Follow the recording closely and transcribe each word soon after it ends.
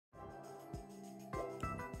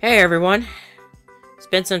Hey everyone! It's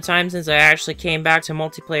been some time since I actually came back to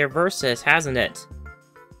multiplayer versus, hasn't it?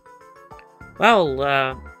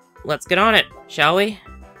 Well, let's get on it, shall we?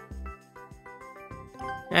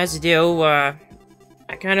 As you do, I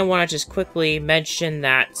kinda wanna just quickly mention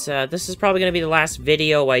that, this is probably gonna be the last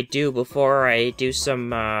video I do before I do some,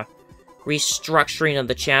 restructuring of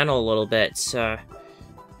the channel a little bit.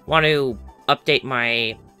 Want to update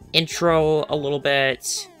my intro a little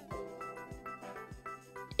bit.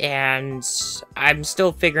 And I'm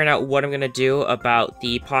still figuring out what I'm gonna do about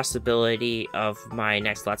the possibility of my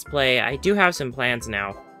next Let's Play. I do have some plans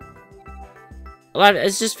now.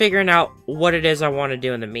 It's just figuring out what it is I want to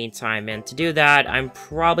do in the meantime, and to do that, I'm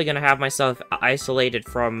probably gonna have myself isolated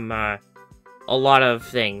from a lot of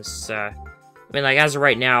things. I mean, like, as of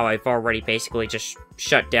right now, I've already basically just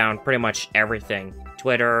shut down pretty much everything.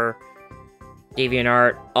 Twitter,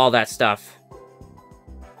 DeviantArt, all that stuff.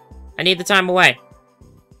 I need the time away.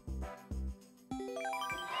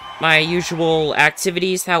 My usual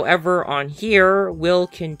activities, however, on here will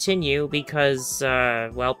continue because,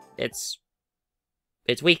 well, it's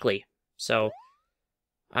weekly, so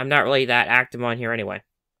I'm not really that active on here anyway.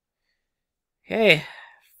 Okay,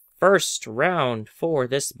 first round for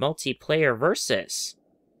this multiplayer versus.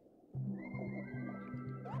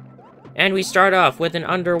 And we start off with an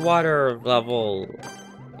underwater level,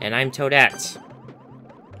 and I'm Toadette.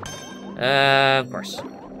 Of course.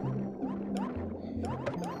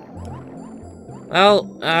 Well,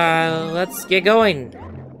 let's get going.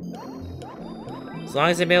 As long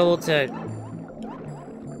as I'm able to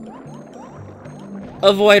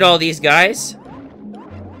avoid all these guys,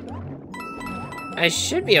 I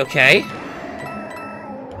should be okay.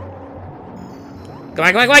 Come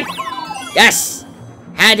on, come on, come on! Yes!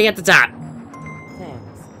 Had to get the top.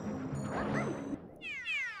 Thanks.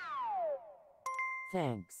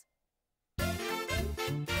 Thanks.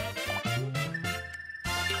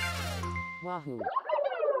 Wahoo.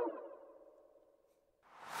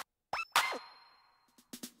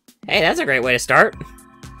 Hey, that's a great way to start.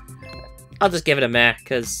 I'll just give it a meh,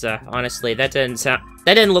 because, honestly, that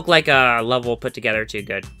didn't look like a level put together too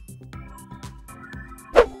good.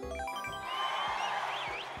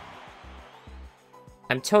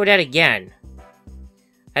 I'm Toadette again.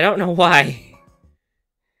 I don't know why.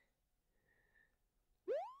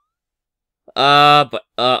 But,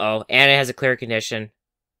 uh-oh, and it has a clear condition.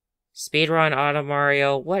 Speedrun Auto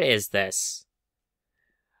Mario, what is this?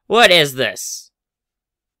 What is this?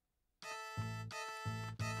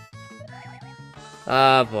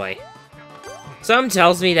 Oh boy. Something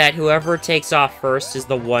tells me that whoever takes off first is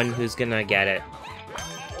the one who's gonna get it.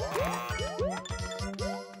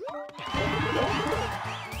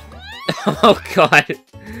 Oh god.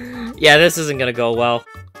 Yeah, this isn't gonna go well.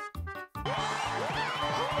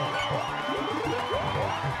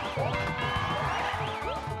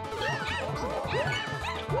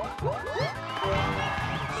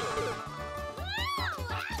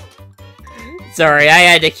 Sorry, I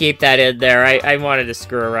had to keep that in there. I wanted to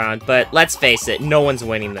screw around, but let's face it, no one's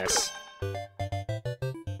winning this.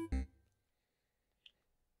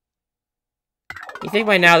 You think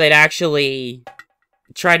by now they'd actually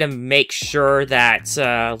try to make sure that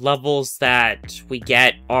levels that we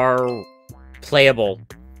get are playable.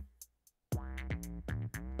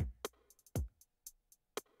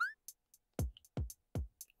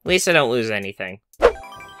 At least I don't lose anything.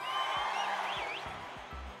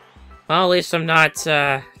 Well, at least I'm not,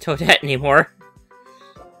 Toadette anymore.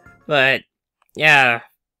 But, yeah.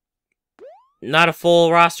 Not a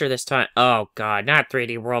full roster this time. Oh, God, not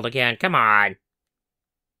 3D World again. Come on.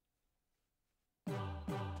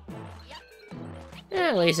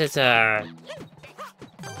 At least it's a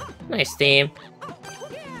nice theme.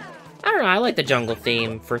 I don't know, I like the jungle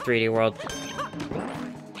theme for 3D World.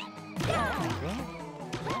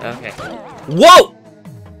 Okay. Whoa!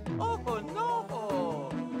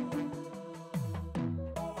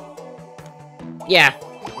 Yeah.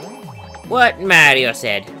 What Mario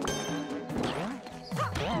said.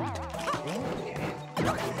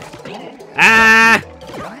 Ah!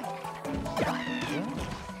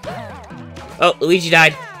 Oh, Luigi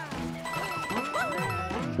died.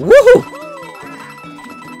 Woohoo!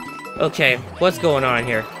 Okay, what's going on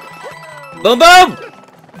here? Boom boom!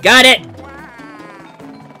 Got it!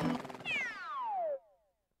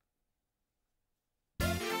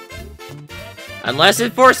 Unless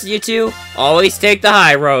it forces you to, always take the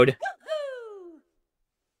high road.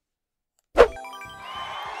 You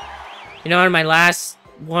know, in my last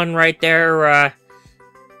one right there,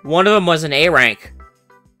 one of them was an A rank.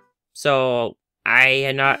 So, I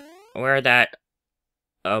am not aware of that.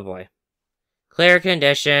 Oh boy. Clear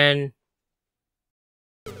condition.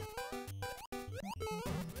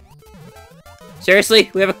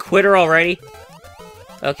 Seriously? We have a quitter already?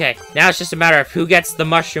 Okay, now it's just a matter of who gets the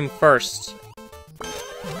mushroom first.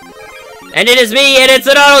 And it is me, and it's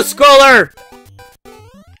an auto-scroller!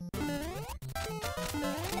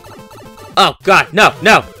 Oh, God, no,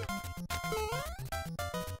 no!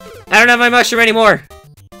 I don't have my mushroom anymore!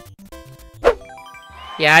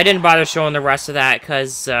 Yeah, I didn't bother showing the rest of that,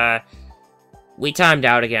 because, we timed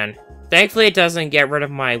out again. Thankfully, it doesn't get rid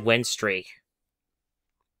of my win streak.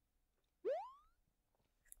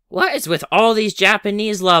 What is with all these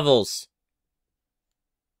Japanese levels?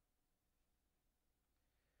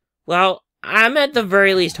 Well, I'm at the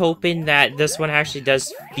very least hoping that this one actually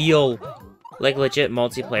does feel like legit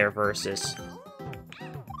multiplayer versus.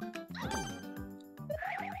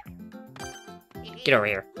 Get over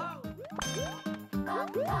here.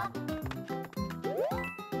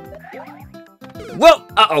 Whoa!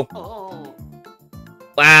 Uh-oh.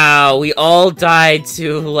 Wow, we all died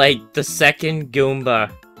to, like, the second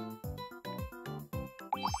Goomba.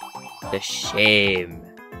 The shame.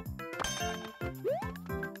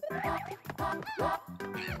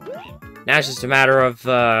 Now it's just a matter of,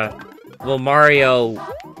 will Mario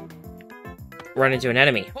run into an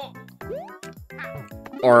enemy?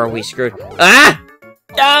 Or are we screwed? Ah!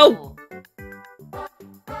 No!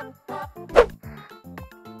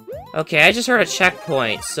 Okay, I just heard a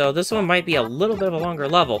checkpoint, so this one might be a little bit of a longer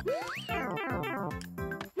level.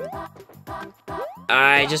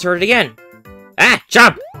 I just heard it again. Ah!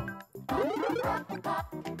 Jump!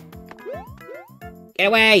 Get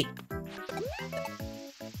away!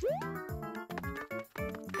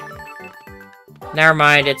 Never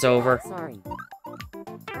mind, it's over. Sorry.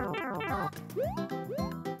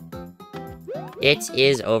 It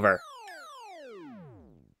is over.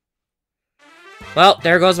 Well,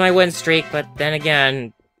 there goes my win streak, but then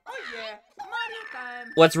again...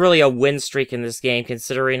 What's really a win streak in this game,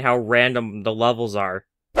 considering how random the levels are?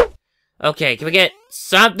 Okay, can we get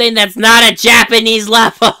something that's not a Japanese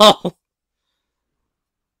level?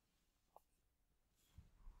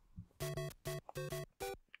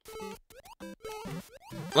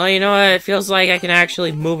 Well, you know what? It feels like I can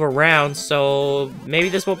actually move around, so maybe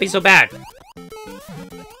this won't be so bad.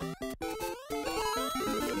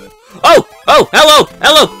 Oh! Oh! Hello!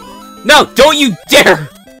 Hello! No! Don't you dare!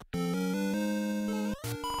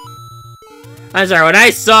 I'm sorry, when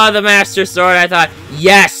I saw the Master Sword, I thought,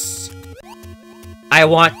 yes! I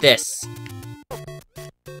want this.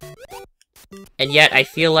 And yet, I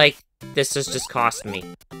feel like this has just cost me.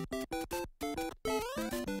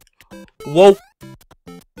 Whoa!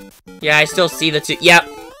 Yeah, I still see the two. Yep.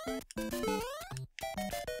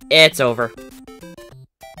 It's over.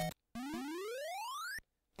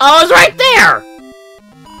 Oh, it's right there!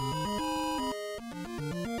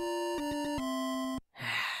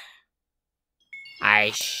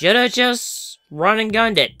 I should've just run and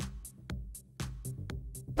gunned it.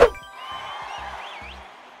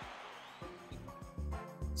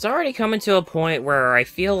 It's already coming to a point where I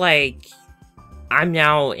feel like I'm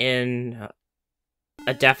now in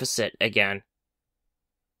a deficit again.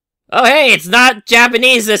 Oh hey, it's not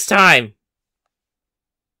Japanese this time!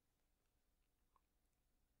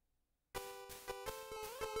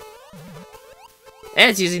 And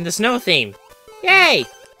it's using the snow theme. Yay!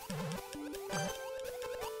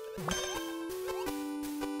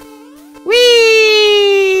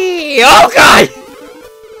 Whee! Oh god!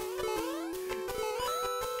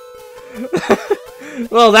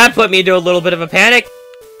 Well, that put me into a little bit of a panic.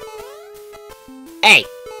 Hey,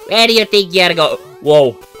 where do you think you gotta go?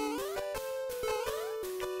 Whoa.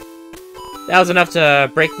 That was enough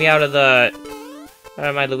to break me out of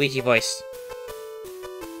my Luigi voice.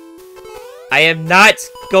 I am not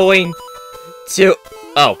going to...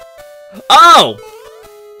 Oh. Oh!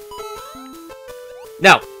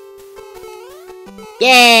 No.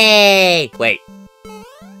 Yay! Wait.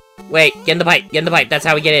 Wait, get in the pipe, get in the pipe. That's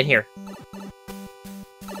how we get in here.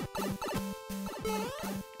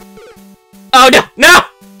 Oh, no! No!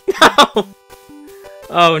 No!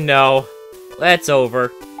 Oh, no. That's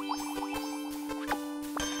over.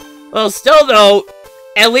 Well, still, though,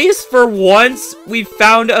 at least for once, we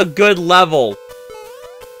found a good level.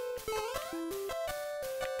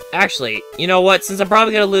 Actually, you know what? Since I'm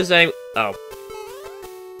probably gonna lose any... Oh.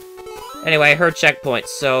 Anyway, I heard checkpoints,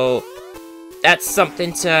 so... That's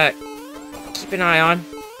something to keep an eye on.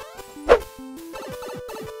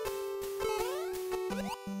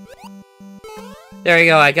 There you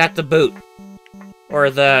go, I got the boot.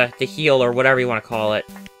 Or the heel, or whatever you want to call it.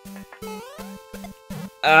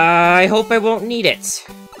 I hope I won't need it.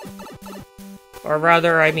 Or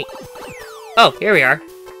rather, I mean... Oh, here we are.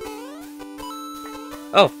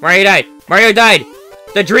 Oh, Mario died! Mario died!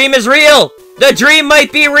 The dream is real! The dream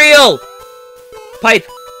might be real! Pipe!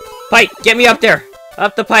 Pipe! Get me up there!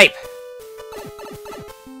 Up the pipe!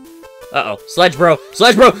 Uh-oh. Sledge bro!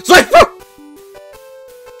 Sledge bro! Sledge bro!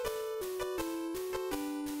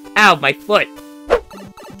 Ow, my foot!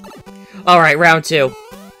 Alright, round 2.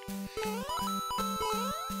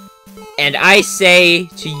 And I say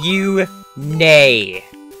to you, nay.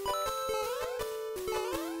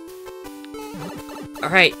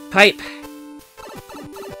 Alright, pipe.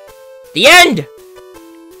 The end!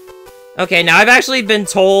 Okay, now I've actually been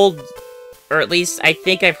told, or at least I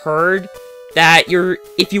think I've heard, that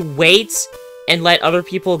if you wait and let other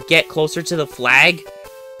people get closer to the flag,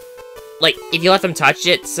 like, if you let them touch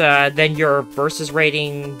it, then your versus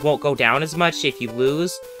rating won't go down as much if you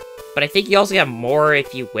lose. But I think you also get more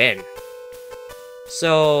if you win.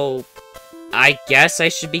 So, I guess I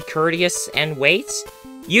should be courteous and wait?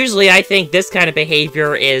 Usually I think this kind of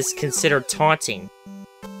behavior is considered taunting.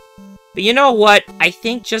 But you know what? I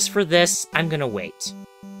think just for this, I'm gonna wait.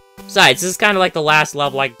 Besides, this is kind of like the last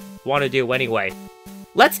level I want to do anyway.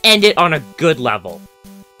 Let's end it on a good level.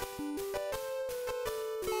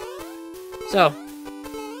 So,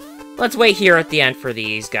 let's wait here at the end for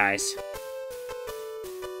these guys.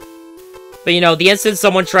 But you know, the instant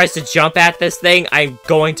someone tries to jump at this thing, I'm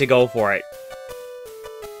going to go for it.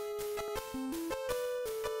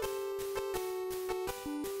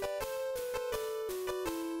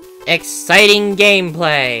 Exciting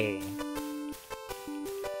gameplay!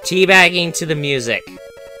 Teabagging to the music.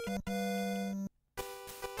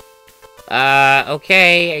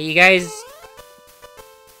 Okay, you guys...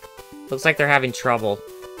 Looks like they're having trouble.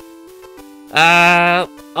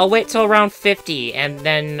 I'll wait till around 50, and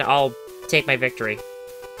then I'll take my victory.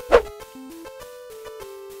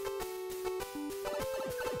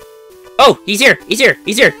 Oh, he's here! He's here!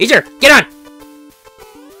 He's here! He's here! Get on!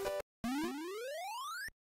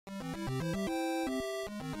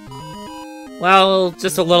 Well,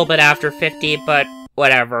 just a little bit after 50, but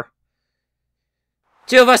whatever.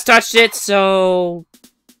 2 of us touched it, so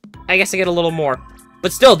I guess I get a little more.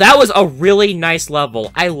 But still, that was a really nice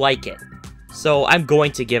level. I like it. So I'm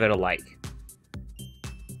going to give it a like.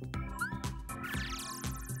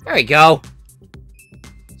 There we go.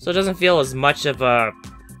 So it doesn't feel as much of a...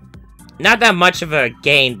 Not that much of a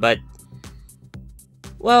gain, but...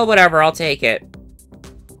 Well, whatever, I'll take it.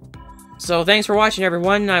 So thanks for watching,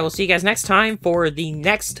 everyone. I will see you guys next time for the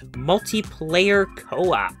next multiplayer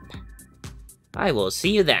co-op. I will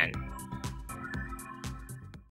see you then.